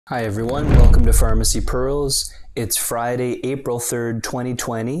Hi everyone, welcome to Pharmacy Pearls. It's Friday, April 3rd,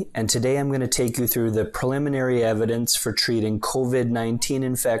 2020, and today I'm going to take you through the preliminary evidence for treating COVID-19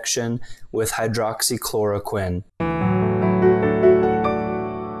 infection with hydroxychloroquine.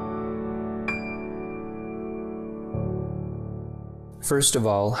 First of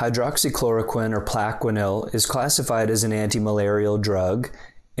all, hydroxychloroquine or Plaquenil is classified as an antimalarial drug.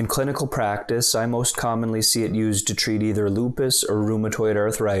 In clinical practice, I most commonly see it used to treat either lupus or rheumatoid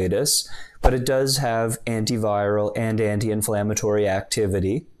arthritis, but it does have antiviral and anti-inflammatory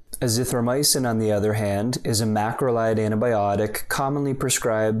activity. Azithromycin, on the other hand, is a macrolide antibiotic commonly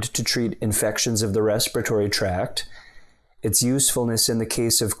prescribed to treat infections of the respiratory tract. Its usefulness in the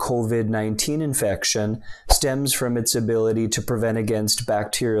case of COVID-19 infection stems from its ability to prevent against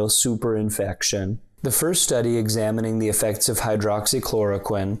bacterial superinfection. The first study examining the effects of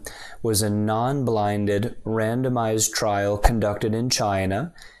hydroxychloroquine was a non-blinded, randomized trial conducted in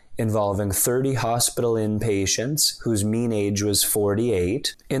China involving 30 hospital inpatients whose mean age was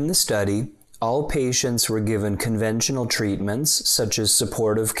 48. In the study, all patients were given conventional treatments such as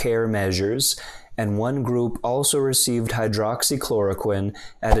supportive care measures, and one group also received hydroxychloroquine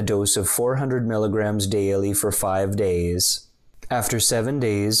at a dose of 400 milligrams daily for 5 days. After 7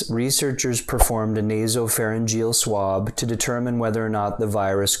 days, researchers performed a nasopharyngeal swab to determine whether or not the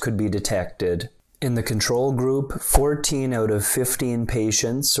virus could be detected. In the control group, 14 out of 15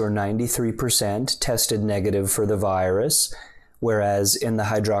 patients, or 93%, tested negative for the virus, whereas in the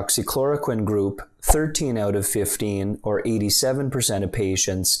hydroxychloroquine group, 13 out of 15, or 87% of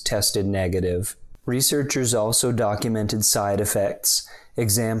patients, tested negative. Researchers also documented side effects,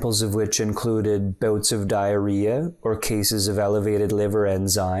 examples of which included bouts of diarrhea or cases of elevated liver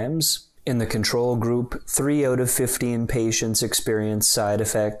enzymes. In the control group, 3 out of 15 patients experienced side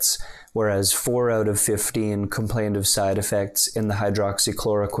effects, whereas 4 out of 15 complained of side effects in the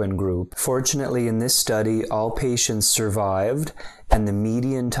hydroxychloroquine group. Fortunately, in this study, all patients survived, and the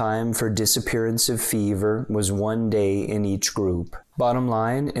median time for disappearance of fever was 1 day in each group. Bottom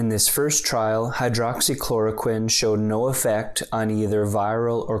line, in this first trial, hydroxychloroquine showed no effect on either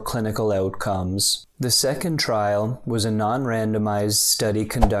viral or clinical outcomes. The second trial was a non-randomized study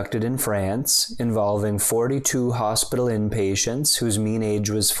conducted in France involving 42 hospital inpatients whose mean age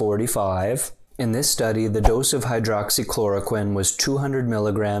was 45. In this study, the dose of hydroxychloroquine was 200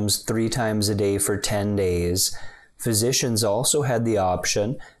 milligrams 3 times a day for 10 days. Physicians also had the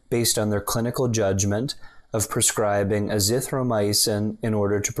option, based on their clinical judgment, of prescribing azithromycin in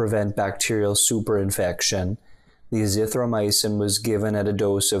order to prevent bacterial superinfection. The azithromycin was given at a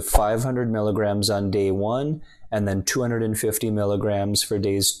dose of 500 milligrams on day 1 and then 250 milligrams for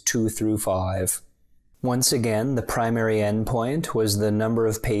days 2 through 5. Once again, the primary endpoint was the number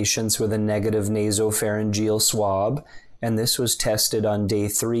of patients with a negative nasopharyngeal swab, and this was tested on day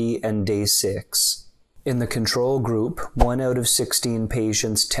 3 and day 6. In the control group, 1 out of 16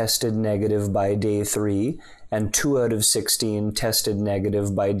 patients tested negative by day 3, and 2 out of 16 tested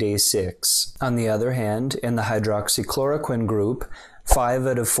negative by day 6. On the other hand, in the hydroxychloroquine group, 5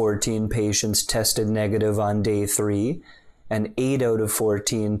 out of 14 patients tested negative on day 3, and 8 out of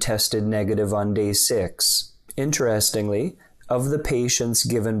 14 tested negative on day 6. Interestingly, of the patients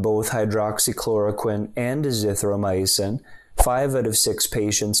given both hydroxychloroquine and azithromycin, 5 out of 6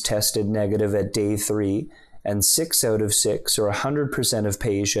 patients tested negative at day 3, and 6 out of 6, or 100% of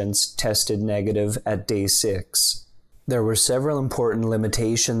patients, tested negative at day 6. There were several important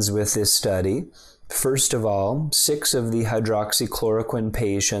limitations with this study. First of all, 6 of the hydroxychloroquine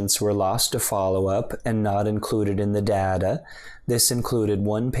patients were lost to follow-up and not included in the data. This included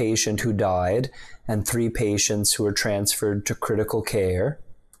 1 patient who died and 3 patients who were transferred to critical care.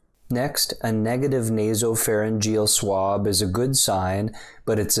 Next, a negative nasopharyngeal swab is a good sign,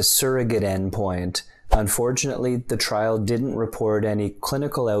 but it's a surrogate endpoint. Unfortunately, the trial didn't report any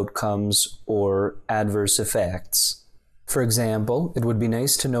clinical outcomes or adverse effects. For example, it would be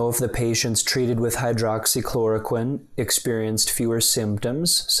nice to know if the patients treated with hydroxychloroquine experienced fewer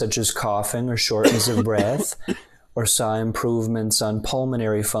symptoms, such as coughing or shortness of breath, or saw improvements on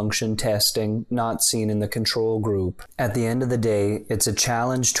pulmonary function testing not seen in the control group. At the end of the day, it's a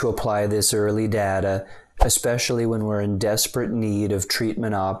challenge to apply this early data, especially when we're in desperate need of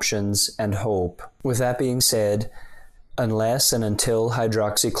treatment options and hope. With that being said, unless and until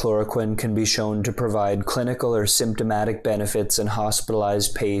hydroxychloroquine can be shown to provide clinical or symptomatic benefits in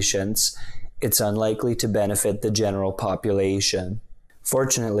hospitalized patients, it's unlikely to benefit the general population.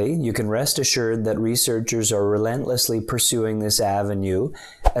 Fortunately, you can rest assured that researchers are relentlessly pursuing this avenue,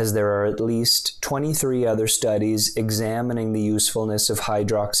 as there are at least 23 other studies examining the usefulness of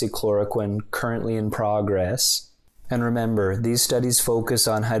hydroxychloroquine currently in progress. And remember, these studies focus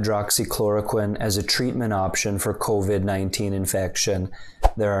on hydroxychloroquine as a treatment option for COVID-19 infection.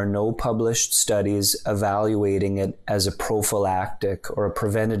 There are no published studies evaluating it as a prophylactic or a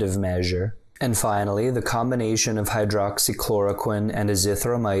preventative measure. And finally, the combination of hydroxychloroquine and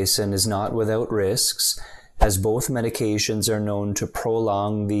azithromycin is not without risks, as both medications are known to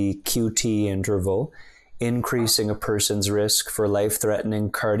prolong the QT interval, increasing a person's risk for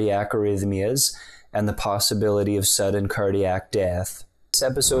life-threatening cardiac arrhythmias and the possibility of sudden cardiac death. This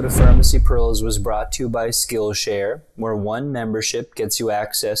episode of Pharmacy Pearls was brought to you by Skillshare, where one membership gets you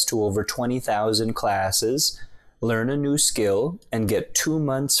access to over 20,000 classes, learn a new skill, and get 2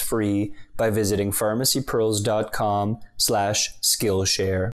 months free by visiting pharmacypearls.com/Skillshare.